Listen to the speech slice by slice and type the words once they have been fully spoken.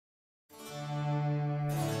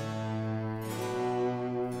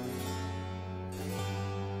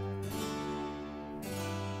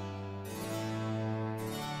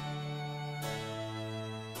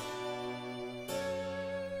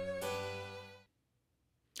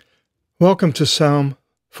Welcome to Psalm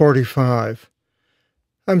 45.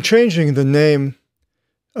 I'm changing the name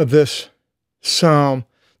of this psalm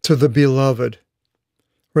to the Beloved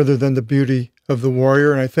rather than the Beauty of the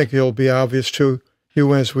Warrior, and I think it'll be obvious to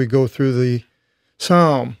you as we go through the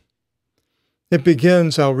psalm. It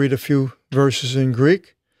begins, I'll read a few verses in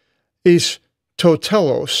Greek. Is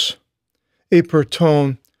totelos,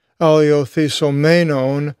 iperton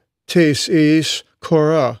aliothisomenon tis is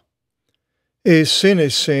kora, is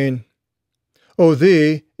sinesin,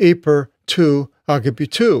 odi iper tu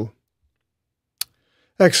agapitu.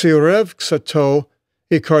 Exirevxato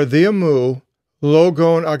ikardiamu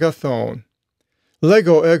logon agathon.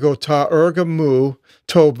 Lego ego ta ergamu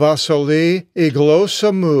to basoli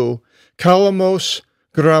iglosamu kalamos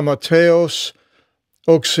grammateos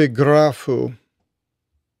oxygraphu.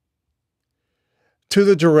 To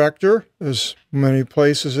the director, as many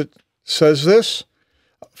places it says this,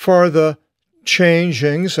 for the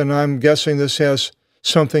changings, and I'm guessing this has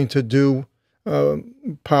something to do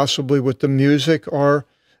possibly with the music or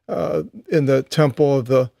in the temple of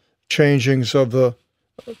the changings of the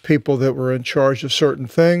people that were in charge of certain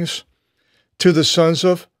things. To the sons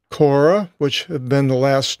of Korah, which have been the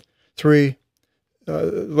last two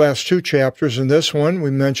chapters in this one,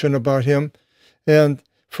 we mentioned about him. And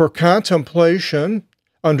for contemplation,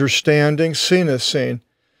 understanding, sinesin,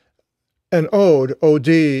 an ode,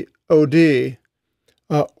 od,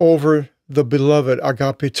 over the beloved,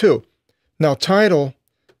 agapitu. Now,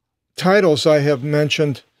 titles I have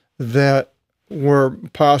mentioned that were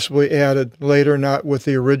possibly added later, not with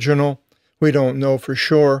the original. We don't know for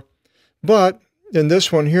sure. But in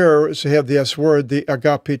this one here, is to have the S word, the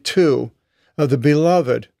agapitu, of the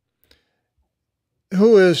beloved.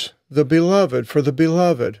 Who is the beloved? For the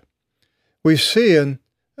beloved, we see in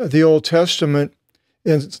the Old Testament,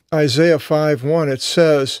 in Isaiah 5:1, it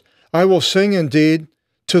says, I will sing indeed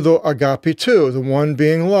to the agapitu, the one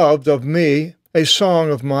being loved of me, a song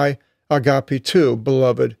of my agapitu,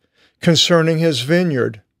 beloved, concerning his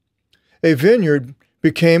vineyard. A vineyard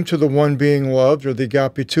became to the one being loved, or the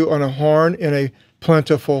agapitu, on a horn in a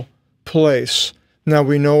plentiful place. Now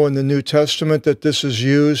we know in the New Testament that this is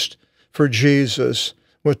used for Jesus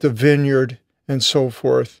with the vineyard and so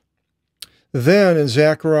forth. Then in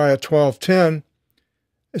Zechariah 12:10,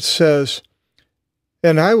 it says,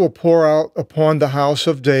 and I will pour out upon the house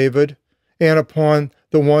of David and upon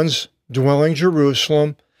the ones dwelling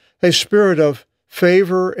Jerusalem a spirit of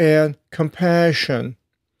favor and compassion.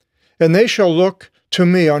 And they shall look to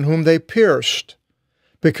me on whom they pierced,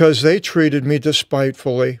 because they treated me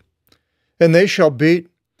despitefully. And they shall beat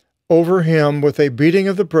over him with a beating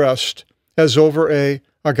of the breast, as over a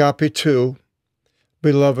agapitu,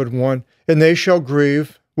 beloved one. And they shall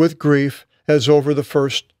grieve with grief, as over the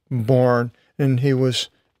firstborn. And he was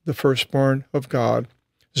the firstborn of God.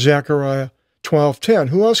 Zechariah 12:10.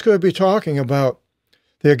 Who else could I be talking about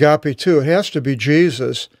the agapitu? It has to be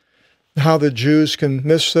Jesus. How the Jews can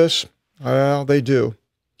miss this? Well, they do.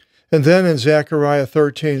 And then in Zechariah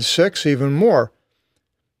 13:6, even more.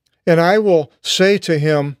 And I will say to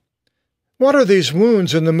him, what are these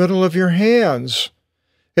wounds in the middle of your hands?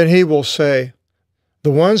 And he will say,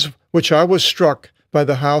 the ones which I was struck by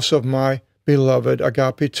the house of my beloved,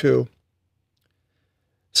 agapitu.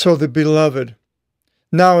 So the beloved.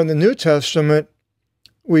 Now in the New Testament,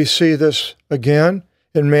 we see this again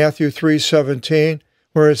in Matthew 3:17,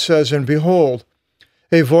 where it says, and behold,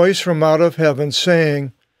 a voice from out of heaven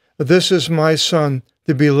saying, this is my Son,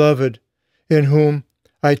 the beloved, in whom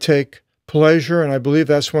I take pleasure. And I believe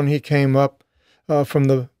that's when he came up from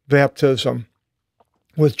the baptism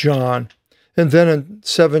with John. And then in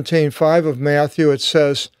 17:5 of Matthew, it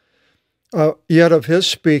says, yet of his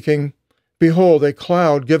speaking, behold, a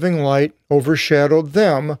cloud giving light overshadowed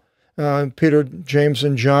them, Peter, James,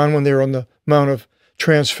 and John, when they were on the Mount of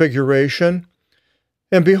Transfiguration.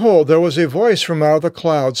 And behold, there was a voice from out of the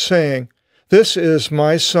cloud saying, this is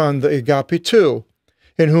my Son, the agapitu,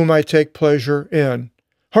 in whom I take pleasure in.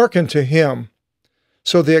 Hearken to him.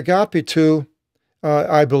 So the agapitu,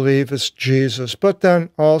 I believe, is Jesus. But then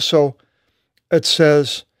also it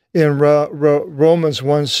says in Romans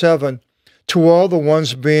 1:7, to all the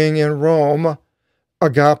ones being in Rome,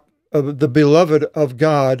 the beloved of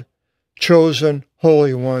God, chosen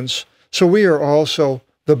holy ones. So we are also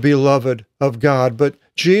the beloved of God, but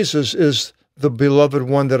Jesus is the beloved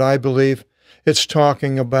one that I believe it's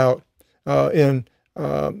talking about in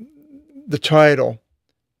the title.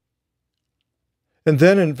 And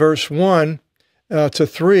then in verse 1 to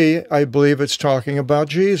 3, I believe it's talking about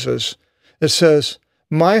Jesus. It says,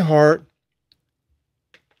 my heart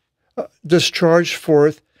discharged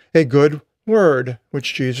forth a good word,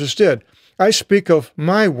 which Jesus did. I speak of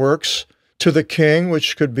my works to the king,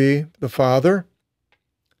 which could be the Father.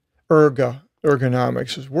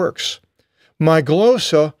 Ergonomics is works. My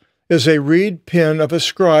glossa is a reed pen of a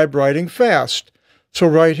scribe writing fast. So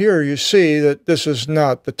right here you see that this is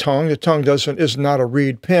not the tongue. The tongue is not a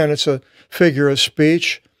reed pen. It's a figure of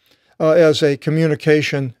speech as a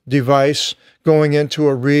communication device going into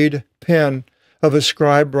a reed pen of a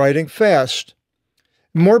scribe writing fast.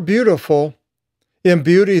 More beautiful in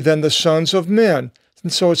beauty than the sons of men.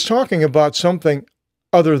 And so it's talking about something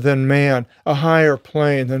other than man, a higher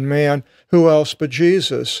plane than man. Who else but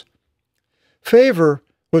Jesus? Favor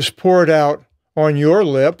was poured out on your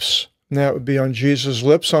lips, and that would be on Jesus'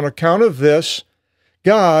 lips. On account of this,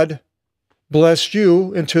 God blessed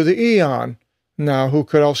you into the eon. Now, who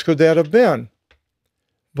else could that have been?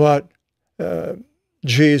 But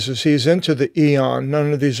Jesus, he's into the eon.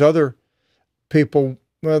 None of these other people,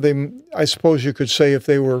 well, I suppose you could say if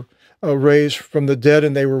they were raised from the dead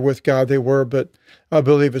and they were with God, they were, but I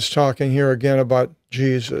believe it's talking here again about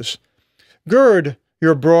Jesus. Gird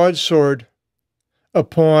your broadsword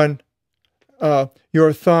upon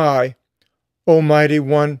your thigh, O mighty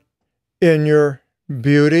one, in your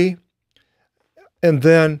beauty. And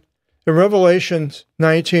then in Revelation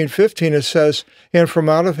 19:15 it says, and from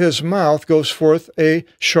out of his mouth goes forth a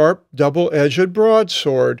sharp double-edged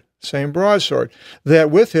broadsword, same broadsword, that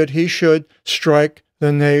with it he should strike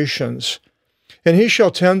the nations. And he shall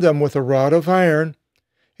tend them with a rod of iron,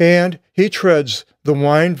 and he treads the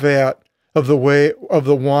wine vat of the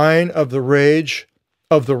wine of the rage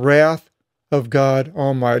of the wrath of God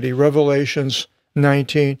Almighty. Revelations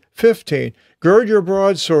 19:15. Gird your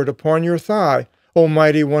broadsword upon your thigh, O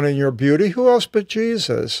mighty one in your beauty. Who else but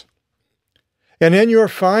Jesus? And in your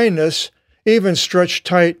fineness, even stretch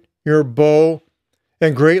tight your bow,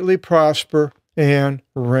 and greatly prosper and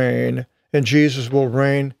reign. And Jesus will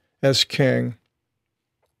reign as king.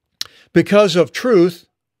 Because of truth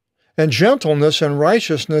and gentleness and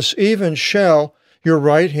righteousness, even shall your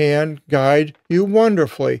right hand guide you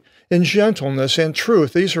wonderfully. In gentleness and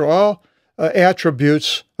truth, these are all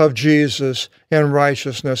attributes of Jesus and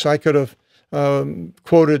righteousness. I could have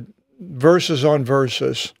quoted verses on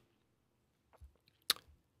verses.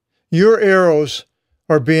 Your arrows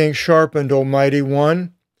are being sharpened, O mighty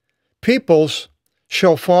one. Peoples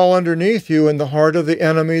shall fall underneath you in the heart of the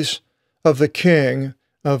enemies of the King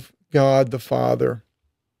of God the Father.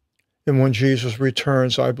 And when Jesus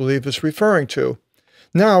returns, I believe it's referring to.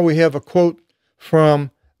 Now we have a quote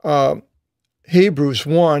from Hebrews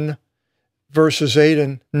 1, verses 8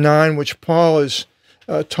 and 9, which Paul is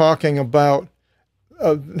talking about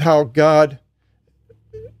how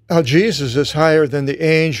Jesus is higher than the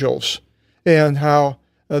angels, and how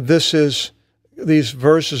these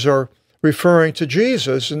verses are referring to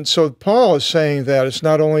Jesus. And so Paul is saying that it's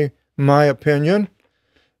not only my opinion,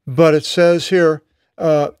 but it says here,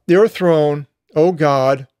 your throne, O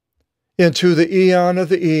God, into the eon of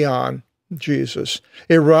the eon, Jesus.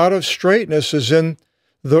 A rod of straightness is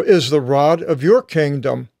the rod of your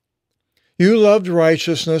kingdom. You loved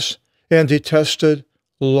righteousness and detested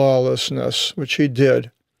lawlessness, which he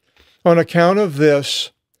did. On account of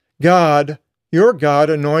this, God, your God,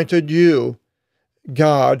 anointed you.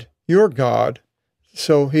 God, your God,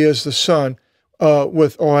 so he is the Son,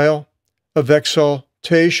 with oil of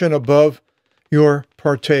exaltation above your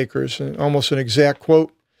partakers. And almost an exact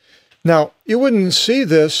quote. Now, you wouldn't see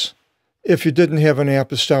this if you didn't have an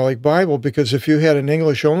apostolic Bible, because if you had an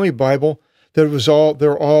English-only Bible,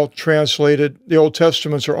 they're all translated, the Old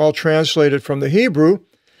Testaments are all translated from the Hebrew,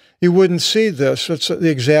 you wouldn't see this. It's the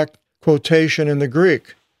exact quotation in the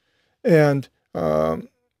Greek. And to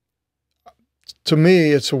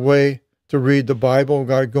me, it's a way to read the Bible,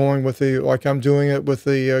 going with like I'm doing it with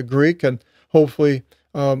the Greek, and hopefully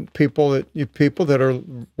people that are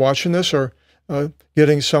watching this are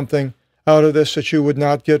getting something out of this that you would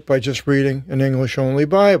not get by just reading an English-only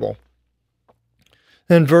Bible.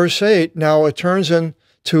 In verse 8, now it turns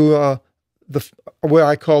into what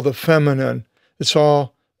I call the feminine. It's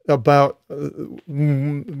all about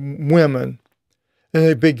women. And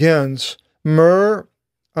it begins, myrrh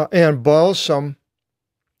and balsam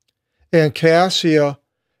and cassia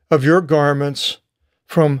of your garments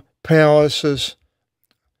from palaces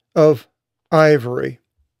of ivory.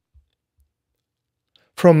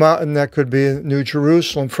 And that could be New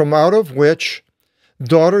Jerusalem, from out of which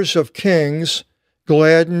daughters of kings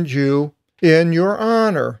gladdened you in your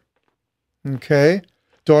honor. Okay?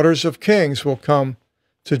 Daughters of kings will come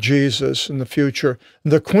to Jesus in the future.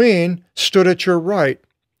 The queen stood at your right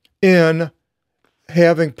in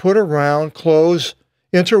having put around clothes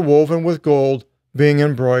interwoven with gold, being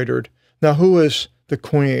embroidered. Now, who is the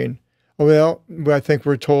queen? Well, I think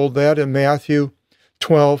we're told that in Matthew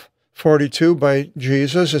 12:42 by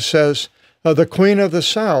Jesus. It says, the queen of the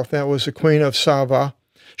south, that was the queen of Saba,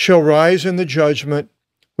 shall rise in the judgment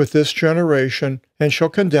with this generation and shall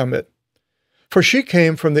condemn it. For she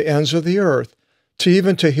came from the ends of the earth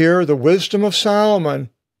to hear the wisdom of Solomon.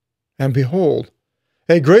 And behold,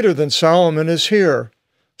 a greater than Solomon is here.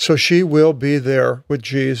 So she will be there with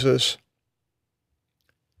Jesus.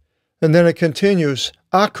 And then it continues,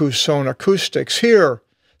 akuson, acoustics, here,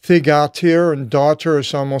 thigatir, and daughter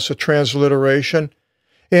is almost a transliteration,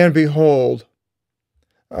 and behold,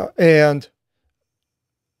 and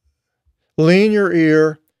lean your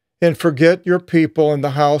ear and forget your people in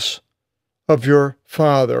the house of your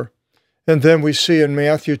father. And then we see in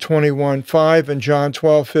Matthew 21:5 and John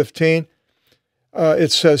 12:15,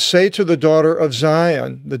 it says, say to the daughter of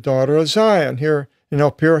Zion, here, and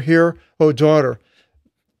up here, O daughter,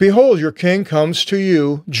 behold, your king comes to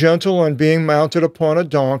you, gentle and being mounted upon a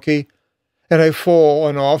donkey, and a foal,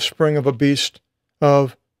 an offspring of a beast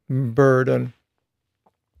of burden.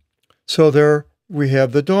 So there we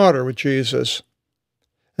have the daughter with Jesus.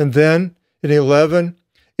 And then in 11,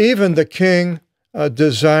 even the king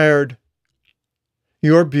desired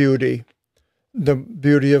your beauty, the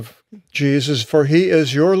beauty of Jesus, for he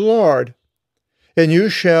is your Lord, and you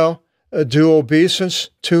shall do obeisance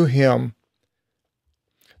to him.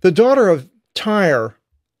 The daughter of Tyre,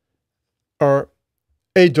 or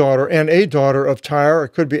a daughter of Tyre, it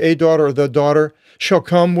could be a daughter or the daughter, shall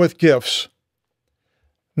come with gifts.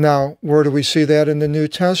 Now, where do we see that in the New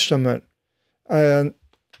Testament? And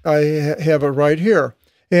I have it right here.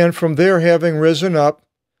 And from there, having risen up,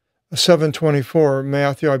 7:24,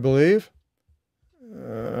 Matthew, I believe.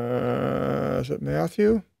 Is it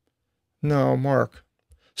Matthew? No, Mark,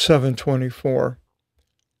 7:24.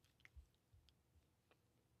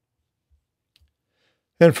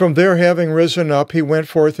 And from there, having risen up, he went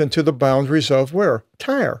forth into the boundaries of where?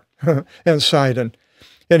 Tyre and Sidon.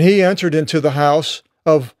 And he entered into the house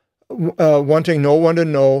of wanting no one to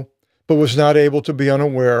know, but was not able to be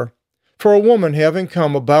unaware. For a woman having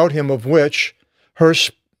come about him, of which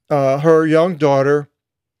her young daughter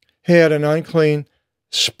had an unclean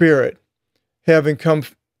spirit, having come,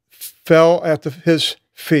 fell at his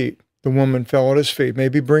feet. The woman fell at his feet,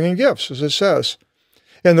 maybe bringing gifts, as it says.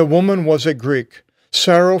 And the woman was a Greek,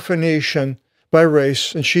 Syrophoenician by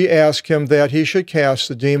race, and she asked him that he should cast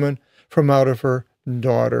the demon from out of her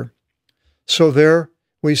daughter. So there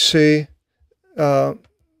we see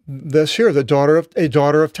this here, a daughter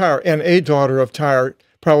of Tyre, and a daughter of Tyre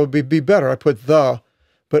probably be better. I put the,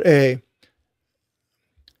 but a.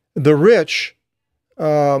 The rich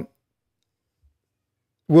will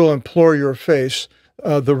implore your face.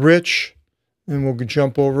 The rich, and we'll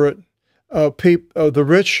jump over it. The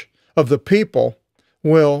rich of the people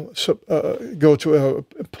will go to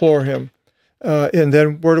implore him. And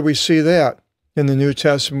then where do we see that? In the New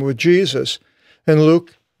Testament with Jesus. In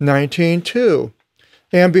Luke 19:2.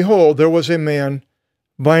 And behold, there was a man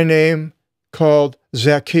by name called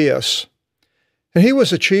Zacchaeus. And he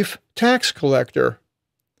was a chief tax collector.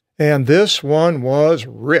 And this one was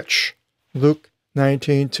rich. Luke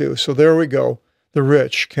 19:2. So there we go. The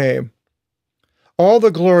rich came. All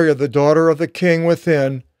the glory of the daughter of the king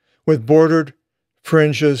within, with bordered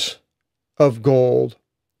fringes of gold,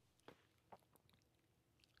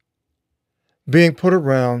 being put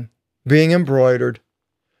around, being embroidered.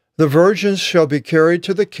 The virgins shall be carried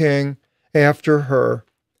to the king after her.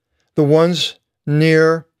 The ones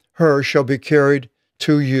near her shall be carried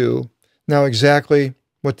to you. Now exactly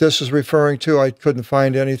what this is referring to, I couldn't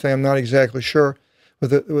find anything. I'm not exactly sure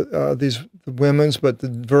with these women's, but the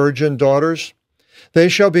virgin daughters. They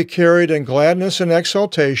shall be carried in gladness and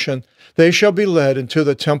exaltation. They shall be led into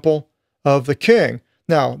the temple of the king.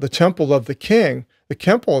 Now, the temple of the king,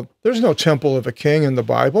 there's no temple of a king in the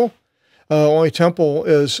Bible. Only temple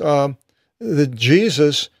is that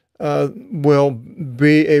Jesus will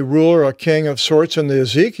be a ruler, a king of sorts in the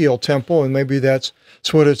Ezekiel temple, and maybe that's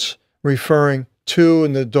what it's referring to,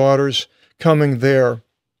 and the daughters coming there.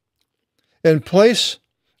 In place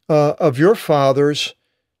of your fathers,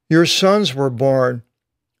 your sons were born.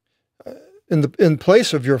 In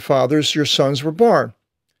place of your fathers, your sons were born.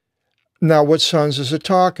 Now, what sons is it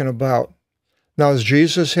talking about? Now, does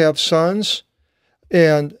Jesus have sons?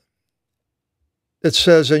 And it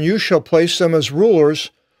says, and you shall place them as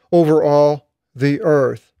rulers over all the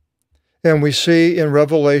earth. And we see in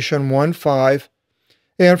Revelation 1:5,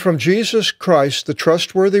 and from Jesus Christ, the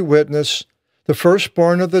trustworthy witness, the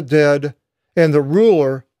firstborn of the dead, and the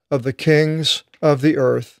ruler of the kings of the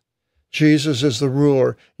earth, Jesus is the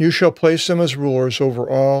ruler. You shall place them as rulers over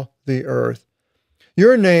all the earth.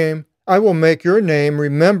 Your name, I will make your name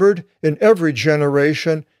remembered in every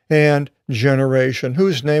generation and generation.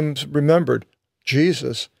 Whose name's remembered?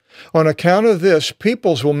 Jesus. On account of this,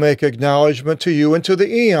 peoples will make acknowledgement to you into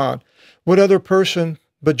the eon. What other person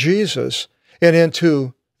but Jesus? And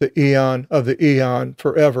into the eon of the eon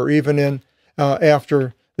forever, even in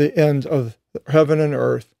after the end of heaven and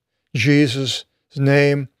earth. Jesus'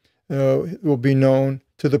 name will be known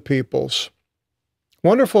to the peoples.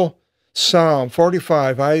 Wonderful Psalm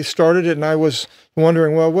 45. I started it and I was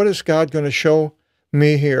wondering, well, what is God going to show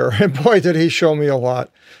me here? And boy, did he show me a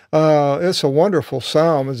lot. It's a wonderful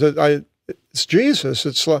psalm. It's Jesus.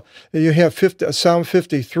 It's you have Psalm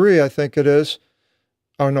 53, I think it is.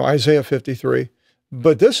 Oh no, Isaiah 53.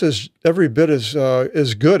 But this is every bit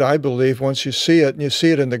as good, I believe, once you see it, and you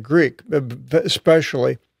see it in the Greek,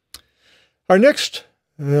 especially. Our next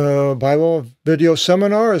Bible video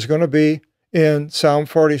seminar is going to be in Psalm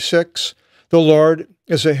 46. The Lord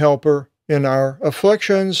is a helper in our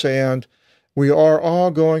afflictions, and we are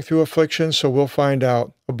all going through afflictions, so we'll find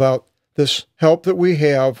out about this help that we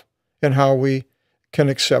have and how we can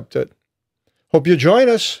accept it. Hope you join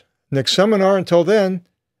us next seminar. Until then,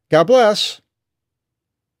 God bless.